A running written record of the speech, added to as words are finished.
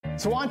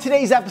So on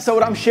today's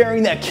episode, I'm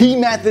sharing the key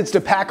methods to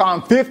pack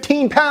on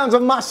 15 pounds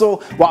of muscle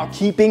while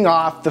keeping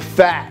off the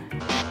fat.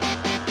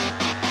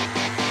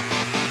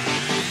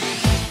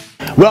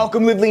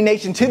 Welcome, Live Lean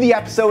Nation, to the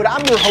episode.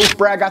 I'm your host,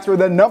 Brad Gouthro,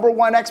 the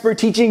 #1 expert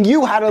teaching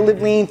you how to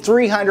live lean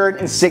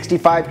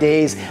 365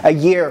 days a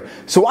year.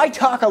 So I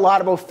talk a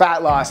lot about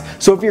fat loss.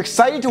 So if you're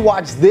excited to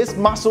watch this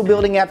muscle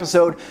building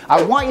episode,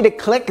 I want you to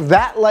click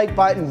that like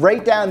button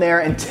right down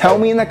there and tell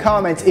me in the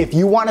comments if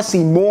you want to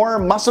see more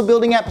muscle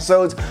building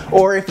episodes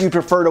or if you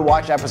prefer to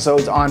watch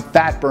episodes on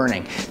fat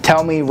burning.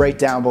 Tell me right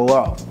down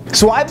below.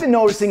 So I've been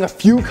noticing a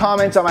few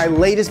comments on my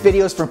latest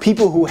videos from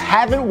people who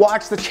haven't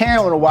watched the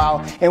channel in a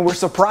while and were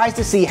surprised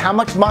to see how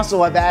much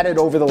muscle I've added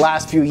over the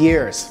last few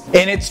years.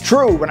 And it's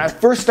true, when I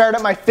first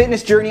started my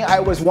fitness journey, I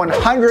was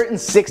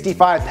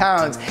 165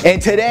 pounds,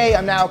 and today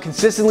I'm now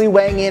consistently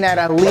weighing in at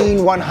a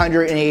lean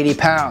 180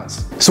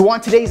 pounds. So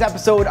on today's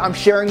episode, I'm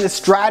sharing the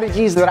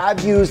strategies that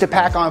I've used to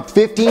pack on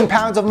 15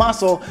 pounds of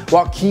muscle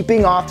while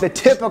keeping off the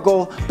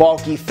typical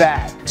bulky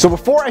fat. So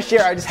before I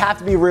share, I just have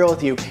to be real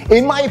with you.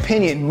 In my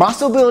opinion,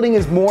 muscle building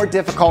is more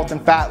difficult than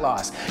fat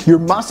loss. Your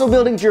muscle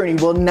building journey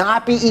will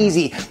not be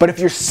easy, but if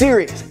you're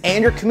serious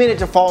and you're committed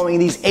to following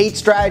these 8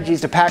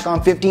 strategies to pack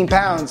on 15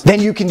 pounds,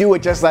 then you can do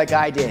it just like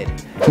I did.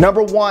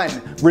 Number 1,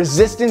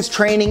 resistance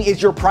training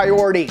is your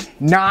priority,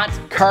 not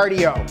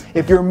cardio.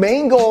 If your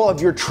main goal of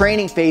your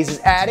training phase is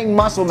adding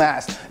muscle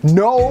mass,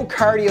 no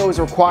cardio is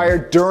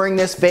required during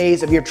this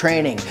phase of your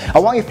training. I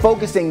want you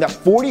focusing the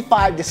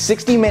 45 to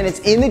 60 minutes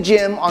in the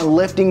gym on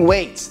lifting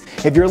weights.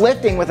 If you're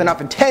lifting with enough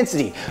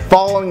intensity,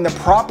 following the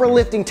proper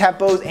lifting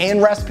tempos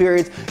and rest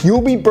periods,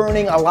 you'll be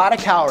burning a lot of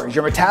calories.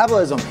 Your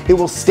metabolism, it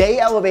will stay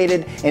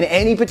elevated, and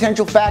any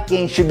potential fat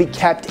gain should be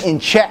kept in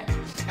check.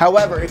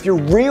 However, if you're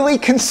really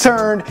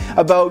concerned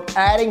about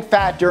adding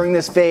fat during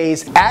this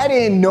phase, add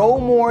in no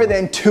more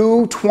than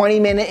 2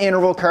 20-minute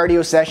interval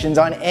cardio sessions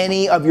on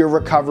any of your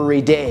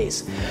recovery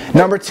days.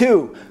 Number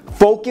 2,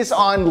 focus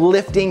on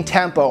lifting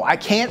tempo. I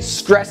can't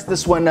stress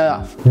this one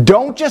enough.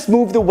 Don't just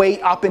move the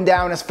weight up and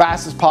down as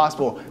fast as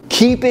possible.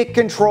 Keep it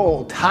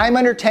controlled. Time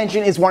under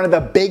tension is one of the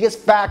biggest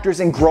factors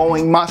in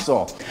growing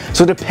muscle.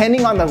 So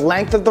depending on the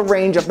length of the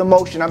range of the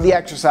motion of the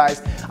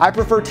exercise, I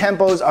prefer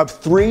tempos of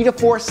 3 to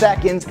 4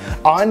 seconds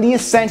on the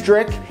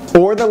eccentric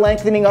or the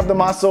lengthening of the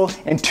muscle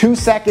and 2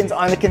 seconds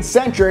on the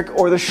concentric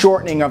or the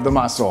shortening of the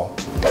muscle.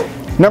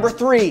 Number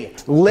 3,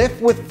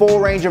 lift with full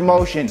range of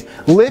motion.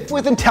 Lift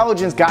with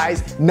intelligence,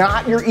 guys,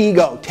 not your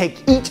ego.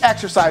 Take each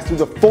exercise through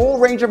the full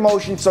range of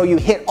motion so you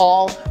hit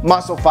all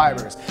muscle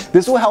fibers.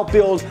 This will help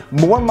build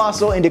more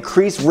muscle and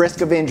decrease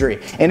risk of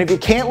injury. And if you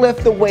can't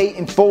lift the weight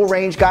in full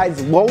range,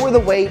 guys, lower the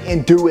weight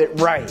and do it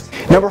right.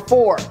 Number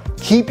 4,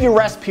 keep your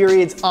rest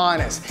periods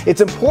honest.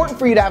 It's important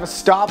for you to have a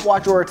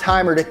stopwatch or a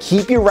timer to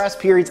keep your rest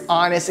periods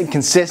honest and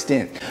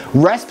consistent.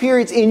 Rest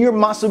periods in your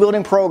muscle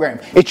building program,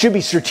 it should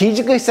be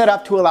strategically set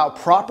up to allow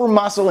proper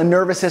muscle and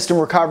nervous system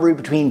recovery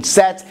between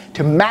sets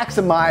to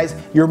maximize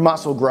your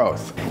muscle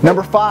growth.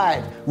 Number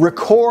 5,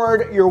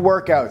 record your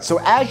workouts. So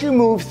as you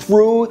move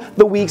through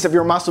the weeks of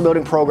your muscle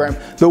building program,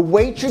 the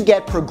weight should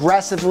get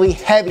progressively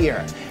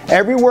heavier.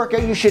 Every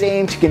workout you should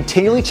aim to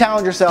continually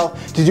challenge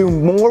yourself to do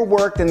more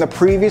work than the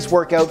previous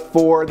workout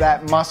for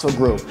that muscle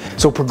group.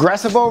 So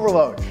progressive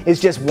overload is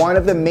just one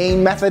of the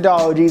main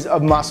methodologies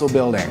of muscle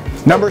building.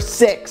 Number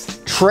 6,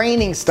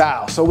 training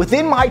style. So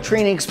within my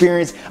training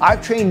experience,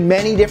 I've trained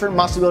many different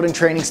muscle building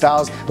training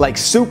styles like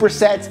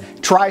supersets,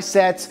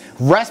 trisets,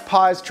 rest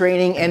pause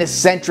training, and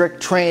eccentric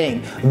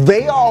training.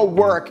 They all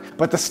work,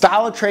 but the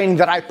style of training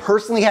that I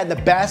personally had the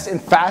best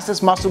and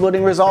fastest muscle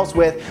building results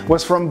with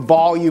was from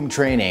volume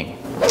training.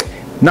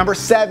 Number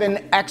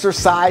 7,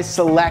 exercise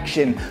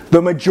selection.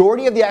 The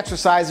majority of the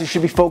exercises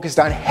should be focused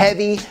on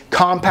heavy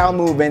compound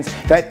movements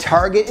that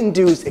target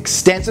induce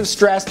extensive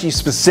stress to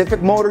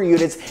specific motor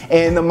units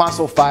and the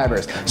muscle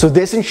fibers. So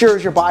this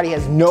ensures your body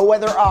has no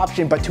other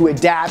option but to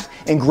adapt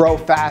and grow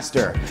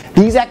faster.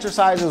 These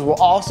exercises will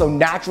also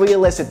naturally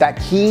elicit that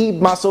key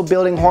muscle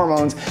building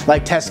hormones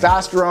like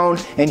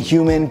testosterone and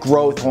human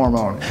growth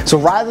hormone. So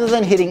rather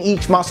than hitting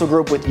each muscle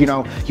group with,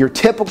 your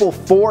typical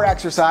 4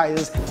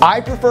 exercises,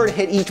 I prefer to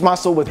hit each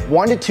muscle with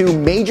 1 to 2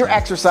 major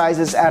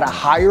exercises at a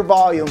higher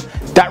volume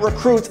that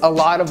recruits a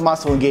lot of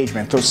muscle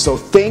engagement. So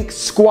think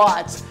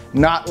squats,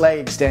 not leg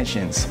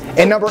extensions.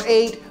 And number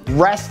 8,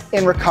 rest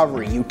and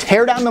recovery. You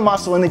tear down the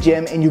muscle in the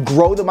gym and you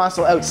grow the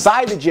muscle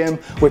outside the gym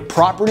with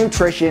proper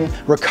nutrition,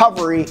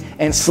 recovery,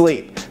 and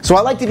sleep. So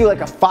I like to do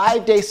like a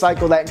 5-day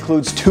cycle that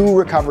includes 2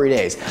 recovery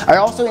days. I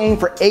also aim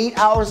for 8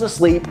 hours of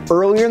sleep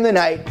earlier in the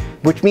night,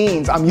 which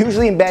means I'm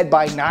usually in bed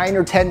by 9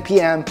 or 10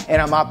 p.m. and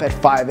I'm up at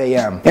 5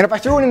 a.m. And if I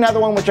threw in another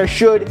one, which I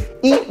should,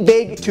 eat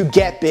big to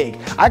get big.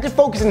 I could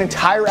focus an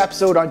entire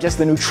episode on just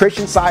the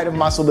nutrition side of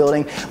muscle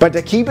building, but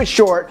to keep it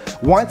short,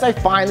 once I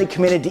finally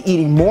committed to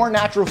eating more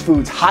natural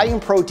foods high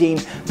in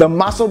protein, the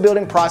muscle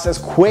building process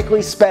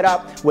quickly sped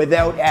up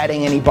without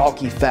adding any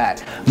bulky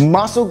fat.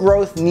 Muscle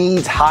growth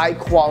needs high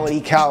quality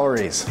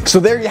calories. So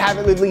there you have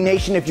it, Live Lean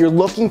Nation. If you're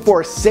looking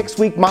for a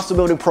 6-week muscle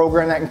building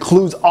program that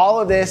includes all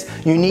of this,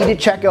 you need to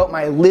check out out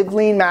my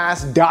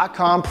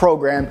liveleanmass.com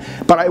program,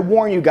 but I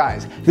warn you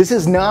guys, this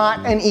is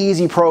not an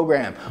easy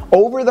program.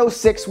 Over those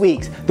 6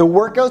 weeks, the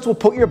workouts will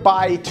put your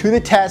body to the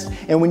test,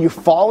 and when you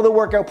follow the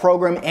workout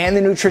program and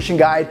the nutrition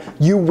guide,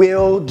 you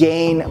will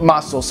gain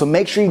muscle. So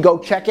make sure you go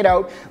check it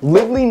out,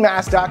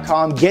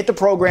 liveleanmass.com, get the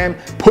program,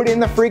 put in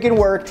the freaking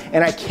work,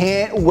 and I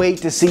can't wait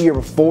to see your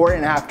before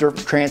and after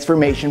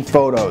transformation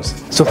photos.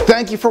 So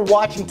thank you for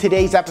watching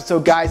today's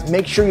episode, guys.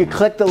 Make sure you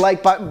click the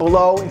like button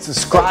below and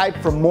subscribe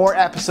for more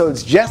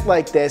episodes just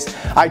like this.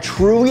 I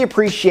truly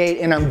appreciate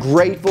and I'm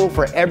grateful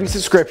for every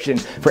subscription,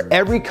 for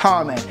every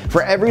comment,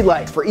 for every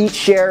like, for each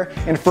share,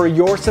 and for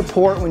your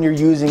support when you're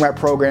using my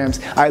programs.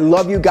 I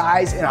love you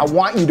guys, and I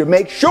want you to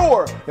make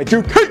sure that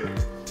you keep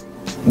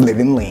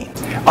living lean.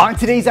 On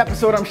today's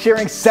episode, I'm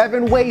sharing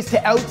 7 ways to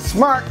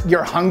outsmart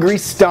your hungry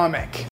stomach.